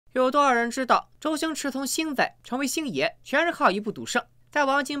有多少人知道，周星驰从星仔成为星爷，全是靠一部《赌圣》。在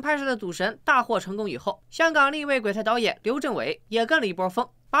王晶拍摄的《赌神》大获成功以后，香港另一位鬼才导演刘镇伟也跟了一波风，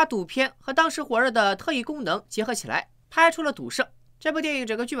把赌片和当时火热的特异功能结合起来，拍出了《赌圣》。这部电影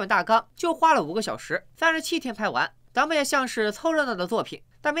整个剧本大纲就花了5个小时，37天拍完。咱们也像是凑热闹的作品，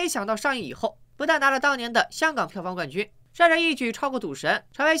但没想到上映以后，不但拿了当年的香港票房冠军，甚至一举超过《赌神》，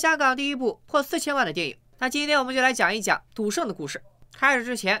成为香港第一部破4000万的电影。那今天我们就来讲一讲《赌圣》的故事。开始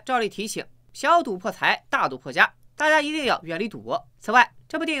之前，照例提醒：小赌破财，大赌破家，大家一定要远离赌博。此外，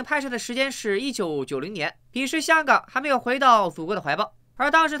这部电影拍摄的时间是1990年，彼时香港还没有回到祖国的怀抱，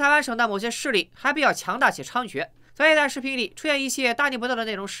而当时台湾省的某些势力还比较强大且猖獗，所以在视频里出现一些大逆不道的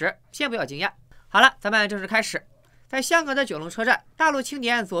内容时，先不要惊讶。好了，咱们正式开始。在香港的九龙车站，大陆青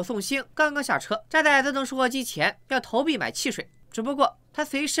年左颂星刚刚下车，站在自动售货机前要投币买汽水，只不过他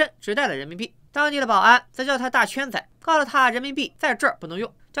随身只带了人民币。当地的保安则叫他大圈仔，告诉他人民币在这儿不能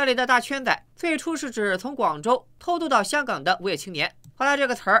用。这里的大圈仔最初是指从广州偷渡到香港的无业青年，后来这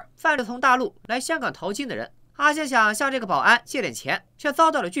个词儿泛指从大陆来香港淘金的人。阿星想向这个保安借点钱，却遭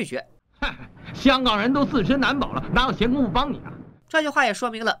到了拒绝。香港人都自身难保了，哪有闲工夫帮你啊？这句话也说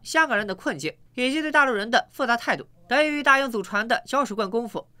明了香港人的困境以及对大陆人的复杂态度。得益于大英祖传的搅屎棍功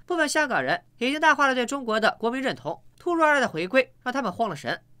夫，部分香港人已经淡化了对中国的国民认同，突如而来的回归让他们慌了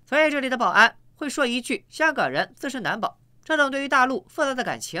神。所以这里的保安会说一句香港人自身难保。这种对于大陆复杂的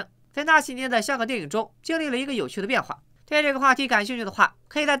感情，在那些年的香港电影中经历了一个有趣的变化。对这个话题感兴趣的话，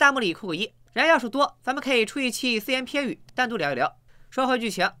可以在弹幕里扣个1，人要是多，咱们可以出一期私言片语单独聊一聊。说回剧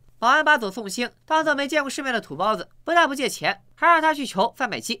情，保安把左颂星当做没见过世面的土包子，不但不借钱，还让他去求贩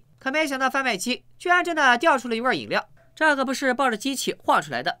卖机。可没想到贩卖机居然真的掉出了一罐饮料，这可不是抱着机器晃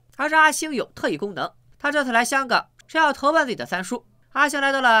出来的，而是阿星有特异功能。他这次来香港是要投奔自己的三叔。阿星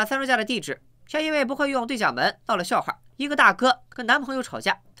来到了三叔家的地址，却因为不会用对讲门闹了笑话。一个大哥跟男朋友吵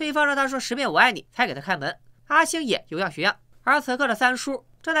架，对方让他说10遍我爱你才给他开门，阿星也有样学样。而此刻的三叔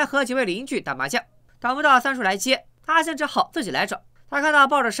正在和几位邻居打麻将，等不到三叔来接，阿星只好自己来找。他看到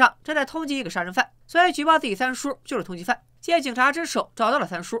报纸上正在通缉一个杀人犯，所以举报自己三叔就是通缉犯，借警察之手找到了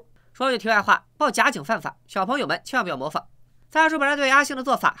三叔。说句题外话，报假警犯法，小朋友们千万不要模仿。三叔本来对阿星的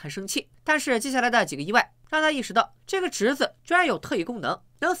做法很生气，但是接下来的几个意外让他意识到这个侄子居然有特异功能，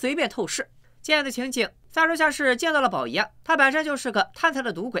能随便透视。见此情景，三叔像是见到了宝一样，他本身就是个贪财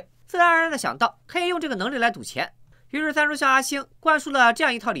的赌鬼，自然而然的想到可以用这个能力来赌钱。于是三叔向阿星灌输了这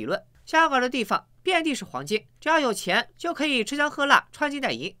样一套理论：香港的地方遍地是黄金，只要有钱就可以吃香喝辣、穿金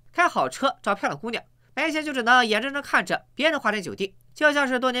戴银、开好车、找漂亮姑娘，没钱就只能眼睁睁看着别人花天酒地。就像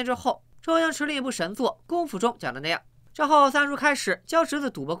是多年之后周星驰另一部神作《功夫》中讲的那样。之后三叔开始教侄子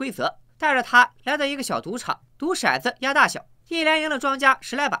赌博规则，带着他来到一个小赌场，赌骰子压大小，一连赢了庄家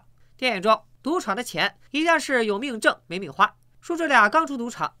10来把。电影中赌场的钱一向是有命挣没命花，叔侄俩刚出赌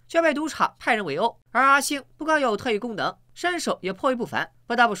场就被赌场派人围殴，而阿星不光有特异功能，身手也颇为不凡。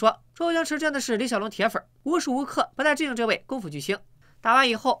不得不说，周星驰真的是李小龙铁粉，无时无刻不在致敬这位功夫巨星。打完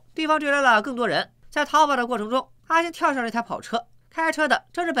以后，对方追来了更多人，在逃跑的过程中，阿星跳上了一台跑车，开车的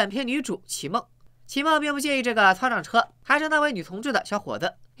正是本片女主启梦。启梦并不介意这个窜上车还是那位女同志的小伙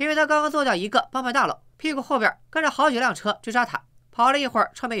子，因为他刚刚做掉一个帮派大佬，屁股后边跟着好几辆车追杀他。跑了一会儿，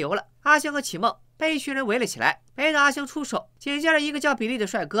车没油了，阿星和启梦被一群人围了起来。没等阿星出手，紧接着一个叫比利的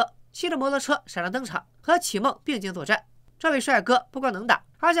帅哥骑着摩托车闪亮登场，和启梦并肩作战。这位帅哥不光能打，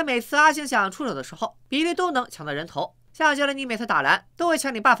而且每次阿星想出手的时候，比利都能抢到人头，像极了你每次打蓝都会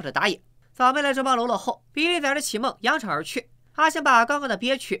抢你 buff 的打野。扫灭了这帮喽啰后，比利载着启梦扬长而去。阿星把刚刚的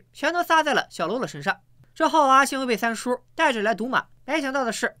憋屈全都撒在了小喽啰身上。之后阿星又被三叔带着来赌马，没想到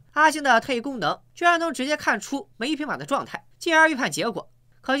的是，阿星的特异功能居然能直接看出每一匹马的状态，进而预判结果。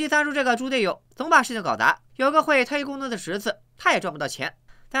可惜三叔这个猪队友总把事情搞砸，有个会特异功能的侄子，他也赚不到钱。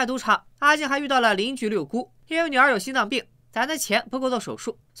在赌场，阿星还遇到了邻居六姑，因为女儿有心脏病，攒的钱不够做手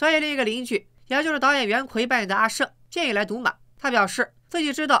术，所以另一个邻居，也就是导演袁奎扮演的阿胜，建议来赌马。他表示自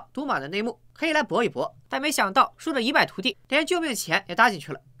己知道赌马的内幕，可以来搏一搏，但没想到输得一败涂地，连救命钱也搭进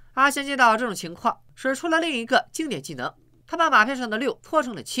去了。阿星见到这种情况，使出了另一个经典技能，他把马票上的6搓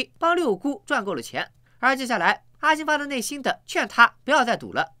成了7，帮六姑赚够了钱。而接下来，阿星发自内心的劝他不要再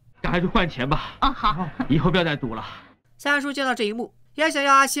赌了，赶快去换钱吧。啊，好，以后不要再赌了。三叔见到这一幕，也想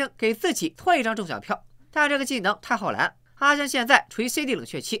要阿星给自己搓一张中奖票，但这个技能太耗蓝，阿星现在处于 CD 冷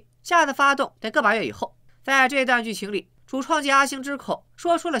却期，下次发动得个把月以后。在这段剧情里，主创借阿星之口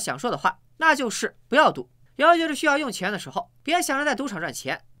说出了想说的话，那就是不要赌，尤其是需要用钱的时候，别想着在赌场赚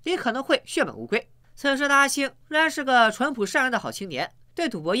钱，你可能会血本无归。此时的阿星仍然是个淳朴善良的好青年，对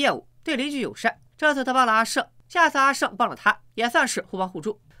赌博厌恶，对邻居友善。这次他帮了阿胜，下次阿胜帮了他，也算是互帮互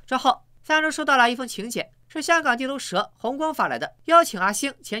助。之后，三叔收到了一封请柬，是香港地头蛇红光发来的，邀请阿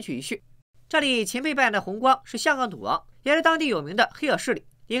星前去一叙。这里秦沛扮演的红光是香港赌王，也是当地有名的黑恶势力。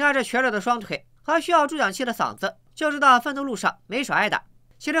一看这瘸着的双腿和需要助讲器的嗓子，就知道奋斗路上没少挨打。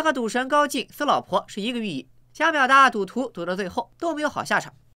其实和赌神高进死老婆是一个寓意，想表达赌徒赌到最后都没有好下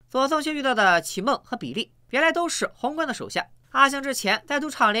场。左颂星遇到的启梦和比利原来都是红光的手下。阿星之前在赌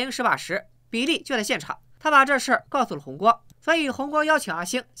场连赢10把时，比利就在现场，他把这事告诉了红光，所以红光邀请阿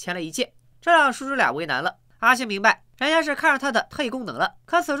星前来一见，这让叔侄俩为难了。阿星明白人家是看上他的特异功能了，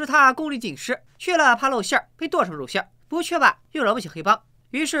可此时他功力尽失，去了怕露馅被剁成肉馅，不去吧又惹不起黑帮。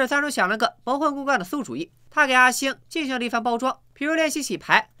于是三叔想了个蒙混过关的馊主意，他给阿星进行了一番包装，比如练习洗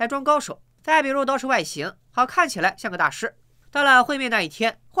牌来装高手，再比如捯饬外形，好看起来像个大师。到了会面那一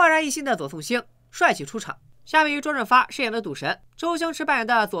天，焕然一新的左颂星帅气出场。相比于周润发饰演的赌神，周星驰扮演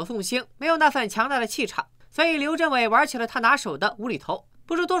的左颂星没有那份强大的气场，所以刘镇伟玩起了他拿手的无厘头。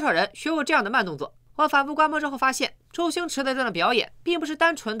不知多少人学过这样的慢动作。我反复观摩之后发现，周星驰的这段表演并不是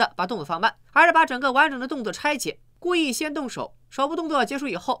单纯的把动作放慢，而是把整个完整的动作拆解，故意先动手，手部动作结束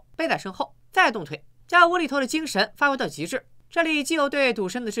以后背在身后，再动腿，将无厘头的精神发挥到极致。这里既有对赌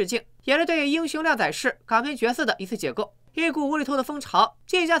神的致敬，也是对英雄靓仔式港片角色的一次解构。一股无厘头的风潮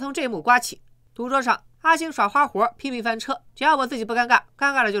即将从这一幕刮起。赌桌上，阿星耍花活，拼命翻车，只要我自己不尴尬，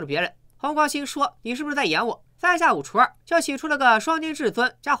尴尬的就是别人。红光心说：“你是不是在演我？”3下5除2就洗出了个双金至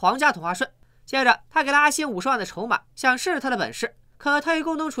尊加皇家同花顺。接着，他给了阿星50万的筹码，想试试他的本事。可特异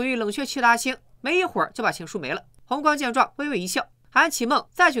功能处于冷却期的阿星，没一会儿就把钱输没了。红光见状，微微一笑，喊启梦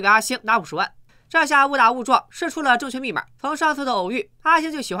再去给阿星拿50万。这下误打误撞试出了正确密码。从上次的偶遇，阿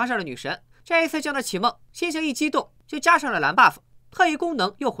星就喜欢上了女神。这一次见到启梦，心情一激动，就加上了蓝 buff， 特异功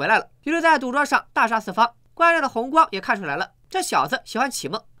能又回来了。于是，在赌桌上大杀四方。观战的红光也看出来了，这小子喜欢启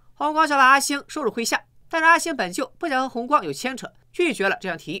梦。红光想把阿星收入麾下，但是阿星本就不想和红光有牵扯，拒绝了这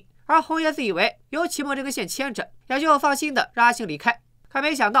样提议。而红爷自以为有启梦这根线牵着，也就放心的让阿星离开。可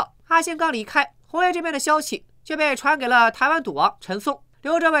没想到，阿星刚离开，红爷这边的消息就被传给了台湾赌王陈松。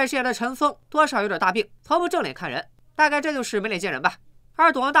刘镇伟饰演的陈松多少有点大病，从不正脸看人，大概这就是没脸见人吧。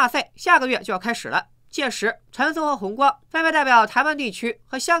而赌王大赛下个月就要开始了，届时陈松和红光分别代表台湾地区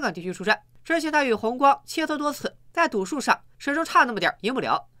和香港地区出战。之前他与红光切磋多次，在赌术上始终差那么点赢不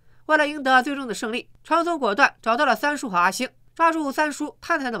了。为了赢得最终的胜利，陈松果断找到了三叔和阿星，抓住三叔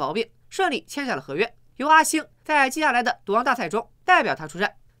贪财的毛病，顺利签下了合约，由阿星在接下来的赌王大赛中代表他出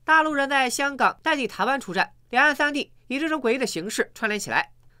战。大陆人在香港代替台湾出战，两岸三地以这种诡异的形式串联起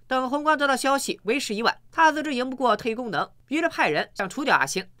来。等红光得到消息，为时已晚，他自知赢不过特异功能，于是派人想除掉阿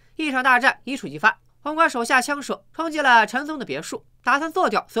星。一场大战一触即发，红光手下枪手冲进了陈松的别墅，打算做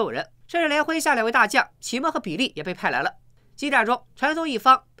掉所有人，甚至连麾下2位大将启梦和比利也被派来了。激战中，陈松一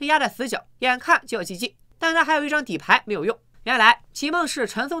方被压在死角，眼看就要GG，但他还有一张底牌没有用。原来启梦是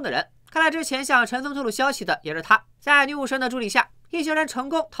陈松的人，看来之前向陈松透露消息的也是他。在女武神的助力下，一行人成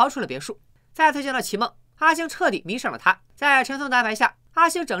功逃出了别墅。再次见到启梦，阿星彻底迷上了他。在陈松的安排下，阿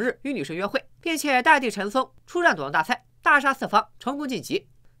星整日与女神约会，并且代替陈松出战赌王大赛，大杀四方，成功晋级。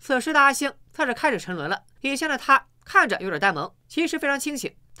此时的阿星算是开始沉沦了。以前的他看着有点呆萌，其实非常清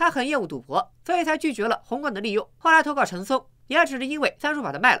醒。他很厌恶赌博，所以才拒绝了红光的利用。后来投靠陈松，也只是因为三叔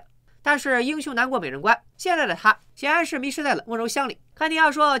把他卖了。但是英雄难过美人关，现在的他显然是迷失在了温柔乡里。可你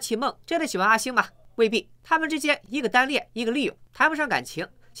要说启梦真的喜欢阿星吗？未必，他们之间一个单恋，一个利用，谈不上感情。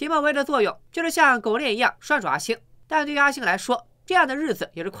启梦唯一的作用就是像狗链一样拴住阿星，但对于阿星来说，这样的日子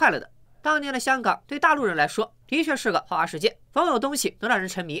也是快乐的。当年的香港对大陆人来说，的确是个花花世界，总有东西能让人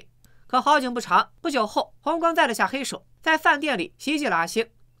沉迷。可好景不长，不久后，红光再了下黑手，在饭店里袭击了阿星。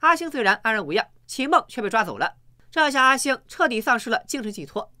阿星虽然安然无恙，启梦却被抓走了。这下阿星彻底丧失了精神寄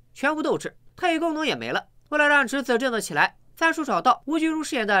托，全无斗志，特异功能也没了。为了让侄子振作起来，三叔找到吴君如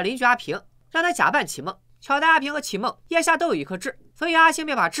饰演的邻居阿平，让他假扮启梦。巧在阿平和启梦腋下都有一颗痣，所以阿星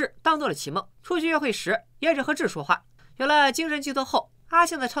便把痣当做了启梦，出去约会时也只和痣说话。有了精神寄托后，阿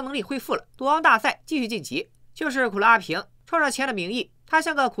星的超能力恢复了，赌王大赛继续晋级。就是苦了阿平，冲着钱的名义，他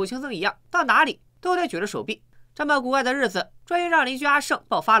像个苦行僧一样，到哪里都得举着手臂。这么古怪的日子，终于让邻居阿胜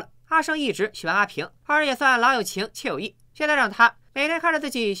爆发了。阿胜一直喜欢阿平，二人也算老有情切有意。现在让他每天看着自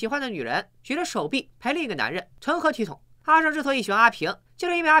己喜欢的女人举着手臂陪另一个男人，成何体统？阿胜之所以喜欢阿平，就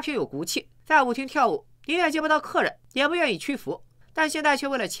是因为阿平有骨气，在舞厅跳舞，宁愿接不到客人，也不愿意屈服。但现在却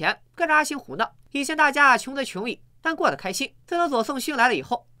为了钱跟着阿星胡闹。以前大家穷则穷矣，但过得开心。自从左颂星来了以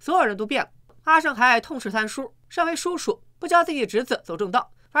后，所有人都变了。阿胜还痛斥三叔，身为叔叔不教自己侄子走正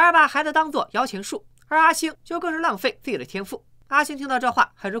道，反而把孩子当作摇钱树。而阿星就更是浪费自己的天赋。阿星听到这话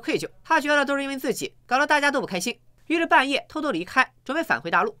很是愧疚，他觉得都是因为自己搞得大家都不开心，于是半夜偷偷离开，准备返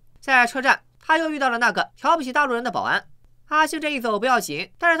回大陆。在车站，他又遇到了那个瞧不起大陆人的保安。阿星这一走不要紧，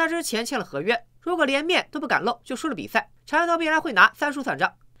但是他之前签了合约，如果连面都不敢露就输了比赛，陈头必然会拿三叔算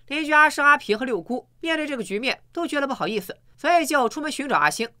账。邻居阿胜、阿平和六姑面对这个局面都觉得不好意思，所以就出门寻找阿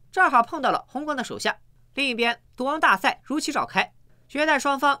星，正好碰到了红光的手下。另一边，赌王大赛如期召开，决赛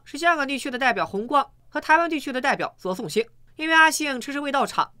双方是香港地区的代表红光和台湾地区的代表左颂星。因为阿星迟迟未到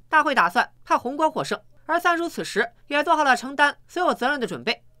场，大会打算判红光获胜，而三叔此时也做好了承担所有责任的准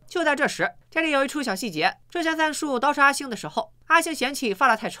备。就在这时，这里有一处小细节：之前三叔刀杀阿星的时候，阿星嫌弃发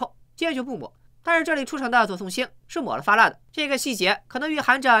蜡太臭，坚决不抹。但是这里出场的左颂星是抹了发蜡的，这个细节可能蕴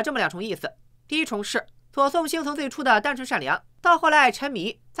含着这么2重意思。第一重是左颂星从最初的单纯善良，到后来沉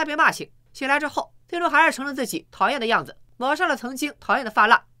迷，再被骂醒，醒来之后，最终还是成了自己讨厌的样子，抹上了曾经讨厌的发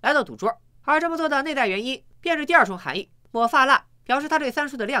蜡，来到赌桌。而这么做的内在原因，便是第2重含义：抹发蜡表示他对三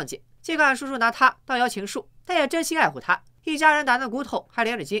叔的谅解，尽管叔叔拿他当摇情树，但也真心爱护他。一家人打断骨头还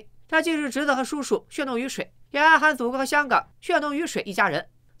连着筋，这既是侄子和叔叔血浓于水，也暗含祖国和香港血浓于水一家人。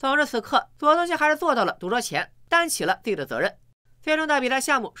总之，此刻左宗宪还是坐到了赌桌前，担起了自己的责任。最终的比赛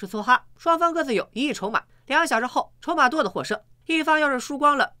项目是梭哈，双方各自有1亿筹码，2小时后筹码多的获胜，一方要是输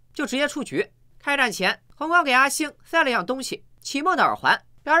光了就直接出局。开战前，红光给阿星塞了样东西，启梦的耳环，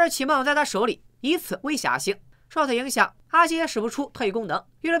表示启梦在他手里，以此威胁阿星。受此影响，阿星也使不出特异功能，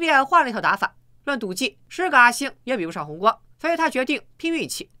于是便换了一套打法。论赌技，10个阿星也比不上红光，所以他决定拼运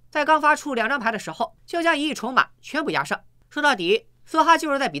气，在刚发出2张牌的时候，就将1亿筹码全部压上。说到底，梭哈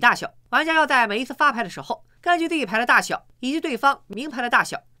就是在比大小，玩家要在每一次发牌的时候，根据自己牌的大小以及对方明牌的大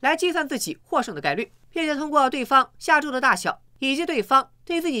小来计算自己获胜的概率，并且通过对方下注的大小以及对方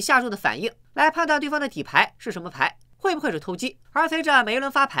对自己下注的反应来判断对方的底牌是什么牌，会不会是投机。而随着每一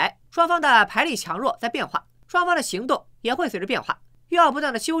轮发牌，双方的牌力强弱在变化，双方的行动也会随着变化，又要不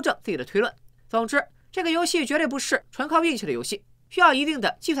断的修正自己的推论。总之，这个游戏绝对不是纯靠运气的游戏，需要一定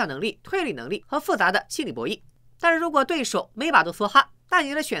的计算能力、推理能力和复杂的心理博弈。但是如果对手每把都梭哈，那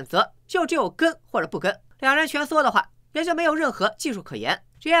你的选择就只有跟或者不跟。2人全梭的话，也就没有任何技术可言，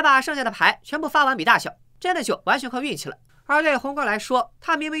直接把剩下的牌全部发完比大小，真的就完全靠运气了。而对红光来说，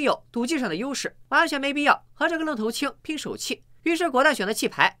他明明有赌技上的优势，完全没必要和这个愣头青拼手气，于是果断选择弃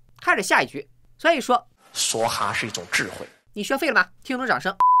牌，开始下一局。所以说，梭哈是一种智慧。你学废了吗？听懂掌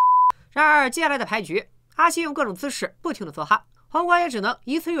声。然而接下来的牌局，阿星用各种姿势不停的梭哈，红光也只能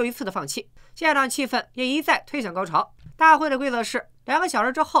一次又一次的放弃，现场气氛也一再推向高潮。大会的规则是2个小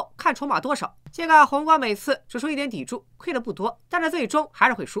时之后看筹码多少，尽管红光每次只出一点底注，亏的不多，但是最终还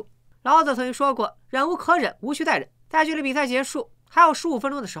是会输。老子曾经说过，忍无可忍，无需再忍。在距离比赛结束还有15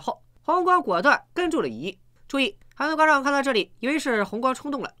分钟的时候，红光果断跟住了1亿。注意，很多观众看到这里以为是红光冲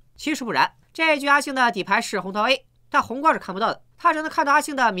动了，其实不然。这一局阿星的底牌是红桃 A， 但红光是看不到的，他只能看到阿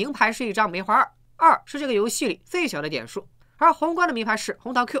星的名牌是一张梅花2，2是这个游戏里最小的点数，而红光的名牌是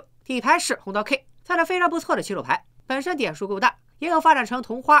红桃 Q， 底牌是红桃 K， 算是非常不错的起手牌，本身点数够大，也有发展成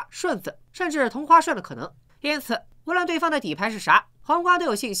同花顺子甚至同花顺的可能。因此无论对方的底牌是啥，红光都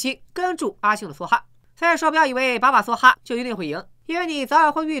有信心跟住阿星的梭哈。所以说不要以为把梭哈就一定会赢，因为你早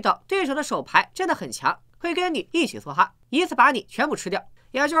晚会遇到对手的手牌真的很强，会跟你一起梭哈，一次把你全部吃掉，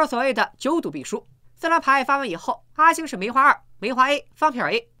也就是所谓的9赌必输。4张牌发完以后，阿星是梅花2、梅花 A、方片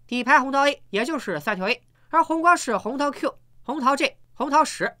A， 底牌红桃 A， 也就是3条 A， 而红光是红桃 Q、红桃 J、红桃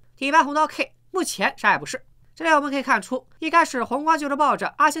10，底牌红桃 K， 目前啥也不是。这里我们可以看出，一开始红光就是抱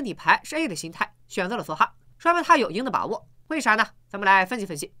着阿星底牌是 A 的心态选择了梭哈，说明他有赢的把握。为啥呢？咱们来分析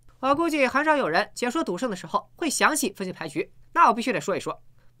分析。我估计很少有人解说赌圣的时候会详细分析牌局，那我必须得说一说。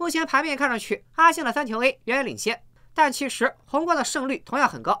目前牌面看上去阿星的3条 A 远远领先，但其实红光的胜率同样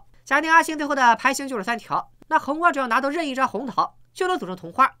很高。假定阿星最后的牌型就是3条，那红光只要拿到任意一张红桃就能组成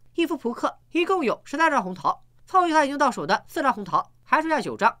同花，一副扑克一共有13张红桃，凑齐他已经到手的4张红桃，还剩下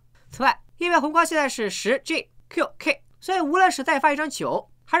9张。此外，因为红光现在是10 J Q K， 所以无论是再发一张9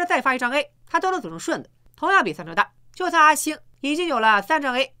还是再发一张 A， 它都能组成顺的，同样比3张大。就算阿星已经有了3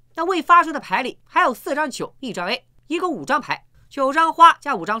张 A， 那未发出的牌里还有4张9、1张 A， 一共5张牌，9张花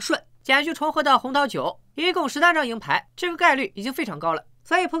加5张顺，减去重合的红桃9，一共13张赢牌，这个概率已经非常高了。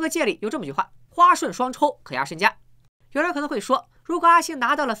所以扑克界里有这么句话，花顺双抽可压身家。有人可能会说，如果阿星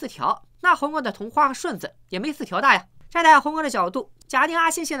拿到了4条，那红光的同花和顺子也没4条大呀。站在红光的角度，假定阿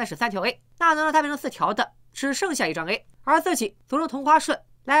星现在是3条 A， 那能让他变成4条的只剩下1张 A， 而自己组成同花顺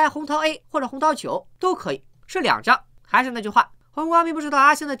来红桃 A 或者红桃9都可以，是2张。还是那句话，红光并不知道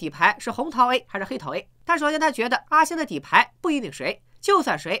阿星的底牌是红桃 A 还是黑桃 A， 但首先他觉得阿星的底牌不一定是 A， 就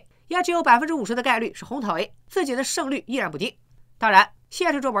算是 A， 也只有 50% 的概率是红桃 A， 自己的胜率依然不低。当然，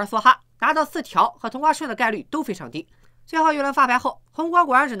现实中玩梭哈拿到4条和同花顺的概率都非常低。最后一轮发牌后，红光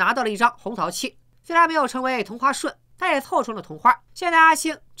果然只拿到了1张红桃7，虽然没有成为同花顺，但也凑成了同花。现在阿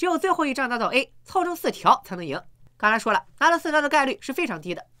星只有最后一张拿到 A， 凑成4条才能赢。刚才说了，拿到4条的概率是非常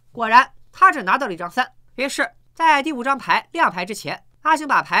低的。果然，他只拿到了1张3。于是，在第5张牌亮牌之前，阿星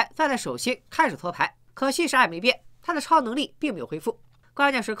把牌攥在手心，开始搓牌。可惜啥也没变，他的超能力并没有恢复。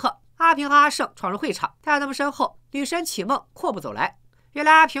关键时刻，阿平和阿胜闯入会场，在他们身后，女神启梦阔步走来。原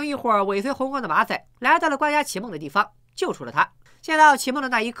来阿平一伙尾随红光的马仔来到了关押启梦的地方，救出了他。见到启梦的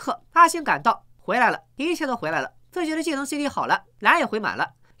那一刻，阿星感到回来了，一切都回来了，自己的技能CD好了，蓝也回满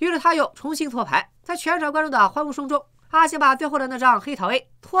了。于是他又重新搓牌，在全场观众的欢呼声中，阿星把最后的那张黑桃 A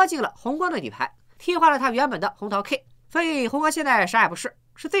拖进了红光的底牌，替换了他原本的红桃 K。所以红光现在啥也不是，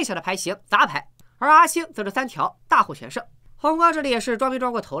是最小的牌型杂牌，而阿星则是3条，大获全胜。红光这里也是装逼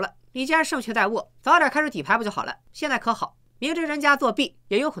装过头了，你既然胜券在握，早点开始底牌不就好了？现在可好，明知人家作弊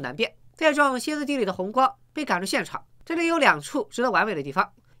也有口难辩。最终歇斯底里的红光被赶出现场，这里有2处值得玩味的地方。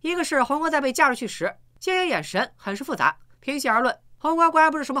一个是红光在被架出去时，接应眼神很是复杂。平心而论，红光果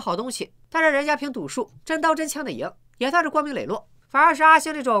然不是什么好东西，但是人家凭赌术真刀真枪的赢，也算是光明磊落。反而是阿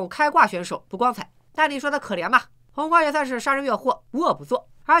星这种开挂选手不光彩。但你说他可怜吗？红光也算是杀人越货，无恶不作，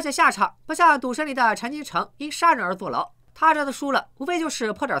而且下场不像赌神里的陈金城因杀人而坐牢。他这次输了，无非就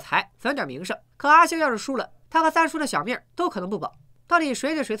是破点财，损点名声。可阿星要是输了，他和3叔的小命都可能不保。到底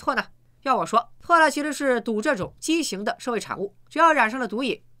谁对谁错呢？要我说，错的其实是赌这种畸形的社会产物，只要染上了毒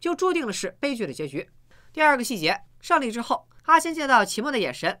瘾，就注定了是悲剧的结局。第2个细节，胜利之后，阿星见到启梦的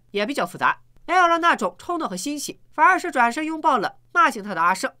眼神也比较复杂，没有了那种冲动和欣喜，反而是转身拥抱了骂醒他的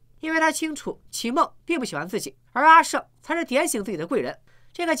阿胜，因为他清楚启梦并不喜欢自己，而阿胜才是点醒自己的贵人。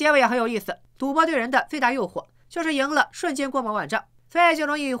这个结尾也很有意思，赌博对人的最大诱惑就是赢了瞬间光芒万丈，所以就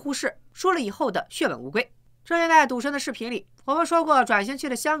容易忽视输了以后的血本无归。之前在赌神的视频里，我们说过转型期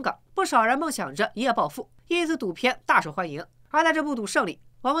的香港，不少人梦想着一夜暴富，因此赌片大受欢迎。而在这部《赌圣》里，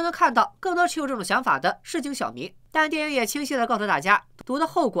我们能看到更多持有这种想法的市井小民，但电影也清晰地告诉大家，赌的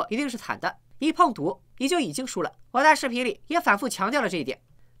后果一定是惨的，一碰赌你就已经输了。我在视频里也反复强调了这一点。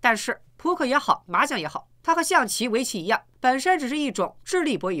但是扑克也好，麻将也好，它和象棋、围棋一样，本身只是一种智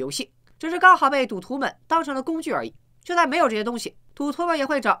力博弈游戏，只是刚好被赌徒们当成了工具而已。就算没有这些东西，赌徒们也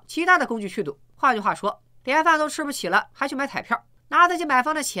会找其他的工具去赌。换句话说，连饭都吃不起了，还去买彩票，拿自己买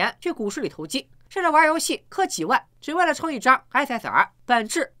房的钱去股市里投机，甚至玩游戏氪几万，只为了抽一张 SSR， 本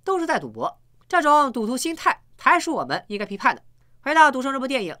质都是在赌博。这种赌徒心态才是我们应该批判的。回到《赌圣》这部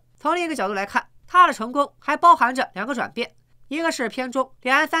电影，从另一个角度来看，它的成功还包含着2个转变，一个是片中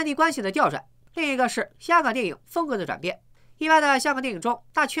两岸3地关系的调转，另一个是香港电影风格的转变。一般的香港电影中，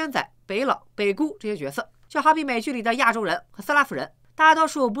大圈仔、北佬、北姑这些角色，就好比美剧里的亚洲人和斯拉夫人，大多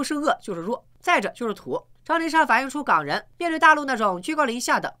数不是恶就是弱，再者就是土，整体上反映出港人面对大陆那种居高临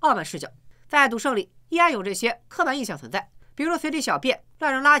下的傲慢视角。在《赌圣》里依然有这些刻板印象存在，比如随地小便、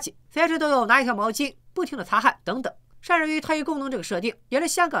乱扔垃圾，随时都有拿一条毛巾不停的擦汗等等。甚至于特异功能这个设定，也是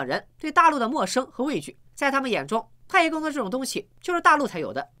香港人对大陆的陌生和畏惧。在他们眼中，特异功能这种东西就是大陆才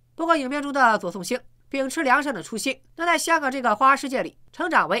有的。不过影片中的左颂星秉持良善的初心，能在香港这个花花世界里成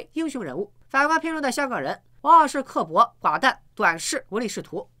长为英雄人物。反观片中的香港人，往往是刻薄、寡淡、短视、唯利是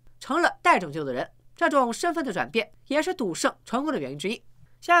图，成了待拯救的人。这种身份的转变，也是赌圣成功的原因之一。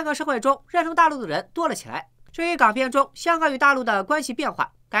香港社会中认同大陆的人多了起来。至于港片中香港与大陆的关系变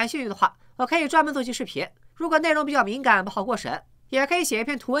化，感兴趣的话，我可以专门做期视频。如果内容比较敏感，不好过审，也可以写一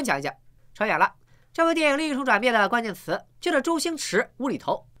篇图文讲一讲。扯远了，这部电影另一重转变的关键词就是周星驰无厘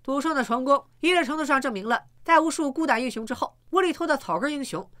头。赌圣的成功，一定程度上证明了，在无数孤胆英雄之后，无厘头的草根英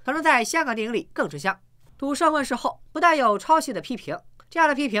雄可能在香港电影里更吃香。赌圣问世后，不但有抄袭的批评，这样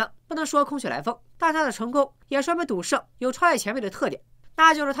的批评不能说空穴来风，但他的成功也说明赌圣有超越前辈的特点，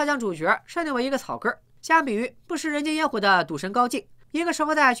那就是他将主角设定为一个草根。相比于不食人间烟火的赌神高进，一个生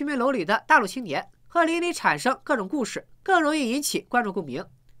活在居民楼里的大陆青年，和邻里产生各种故事，更容易引起观众共鸣。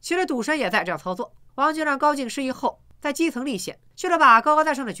其实赌神也在这样操作，王晶让高进失忆后，在基层历险，就是把高高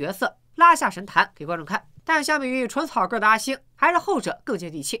在上的角色拉下神坛给观众看。但相比于纯草根的阿星，还是后者更接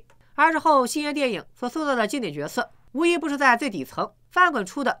地气。而之后星爷电影所塑造的经典角色，无一不是在最底层翻滚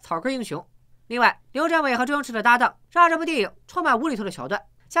出的草根英雄。另外，刘镇伟和周星驰的搭档，让这部电影充满无厘头的桥段，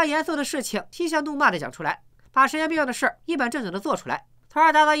将严肃的事情嬉笑怒骂的讲出来，把神仙必要的事儿一本正经的做出来，从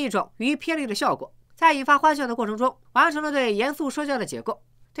而达到一种语义偏离的效果，在引发欢笑的过程中，完成了对严肃说教的解构。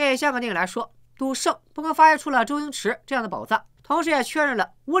对香港电影来说，赌圣不光发掘出了周星驰这样的宝藏，同时也确认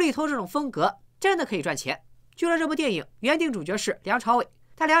了无厘头这种风格真的可以赚钱。据说这部电影原定主角是梁朝伟，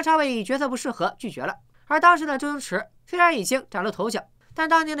但梁朝伟以角色不适合拒绝了。而当时的周星驰虽然已经崭露头角，但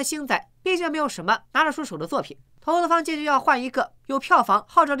当年的星仔毕竟没有什么拿得出手的作品，投资方坚决要换一个有票房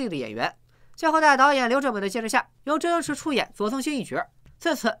号召力的演员。最后在导演刘镇伟的坚持下，由周星驰出演左宗兴一角。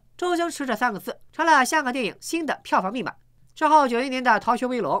自此，周星驰这3个字成了香港电影新的票房密码。之后91年的《逃学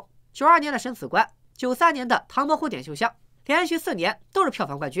威龙》，92年的《审死官》，93年的《唐伯虎点秋香》，连续4年都是票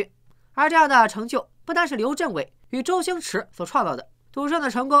房冠军。而这样的成就不单是刘镇伟与周星驰所创造的，赌圣的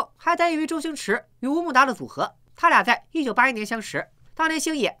成功还得益于周星驰与吴孟达的组合。他俩在1981年相识，当年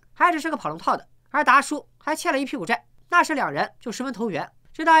星爷还只是个跑龙套的，而达叔还欠了一屁股债，那时两人就十分投缘。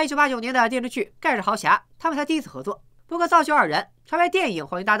直到1989年的电视剧《盖世豪侠》，他们才第一次合作。不过造就二人成为电影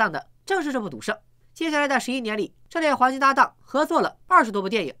黄金搭档的正是这部赌圣。接下来的11年里，这类黄金搭档合作了20多部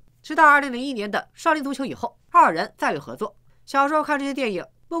电影，直到2001年的《少林足球》以后，二人再未合作。小时候看这些电影，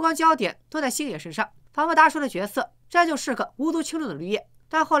目光焦点都在星爷身上，仿佛达叔的角色真就是个无足轻重的绿叶。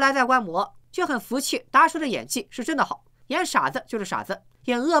但后来再观摩，却很服气达叔的演技是真的好，演傻子就是傻子，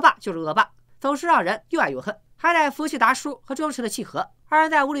演恶霸就是恶霸，总是让人又爱又恨。还得服气达叔和周星驰的契合，二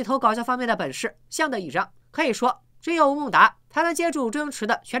人在无厘头搞笑方面的本事相得益彰，可以说只有吴孟达才能接住周星驰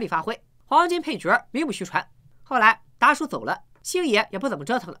的全力发挥，黄金配角名不虚传。后来达叔走了，星爷也不怎么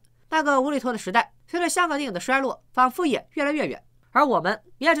折腾了，那个无厘头的时代随着香港电影的衰落，仿佛也越来越远，而我们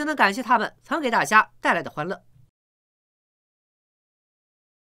也只能感谢他们曾给大家带来的欢乐。